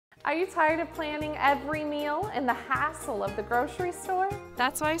Are you tired of planning every meal and the hassle of the grocery store?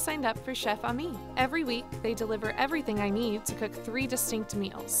 That's why I signed up for Chef Ami. Every week, they deliver everything I need to cook 3 distinct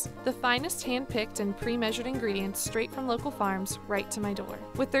meals. The finest hand-picked and pre-measured ingredients straight from local farms right to my door.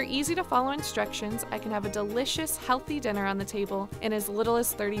 With their easy-to-follow instructions, I can have a delicious, healthy dinner on the table in as little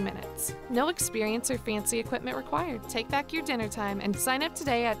as 30 minutes. No experience or fancy equipment required. Take back your dinner time and sign up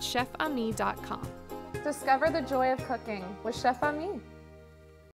today at chefami.com. Discover the joy of cooking with Chef Ami.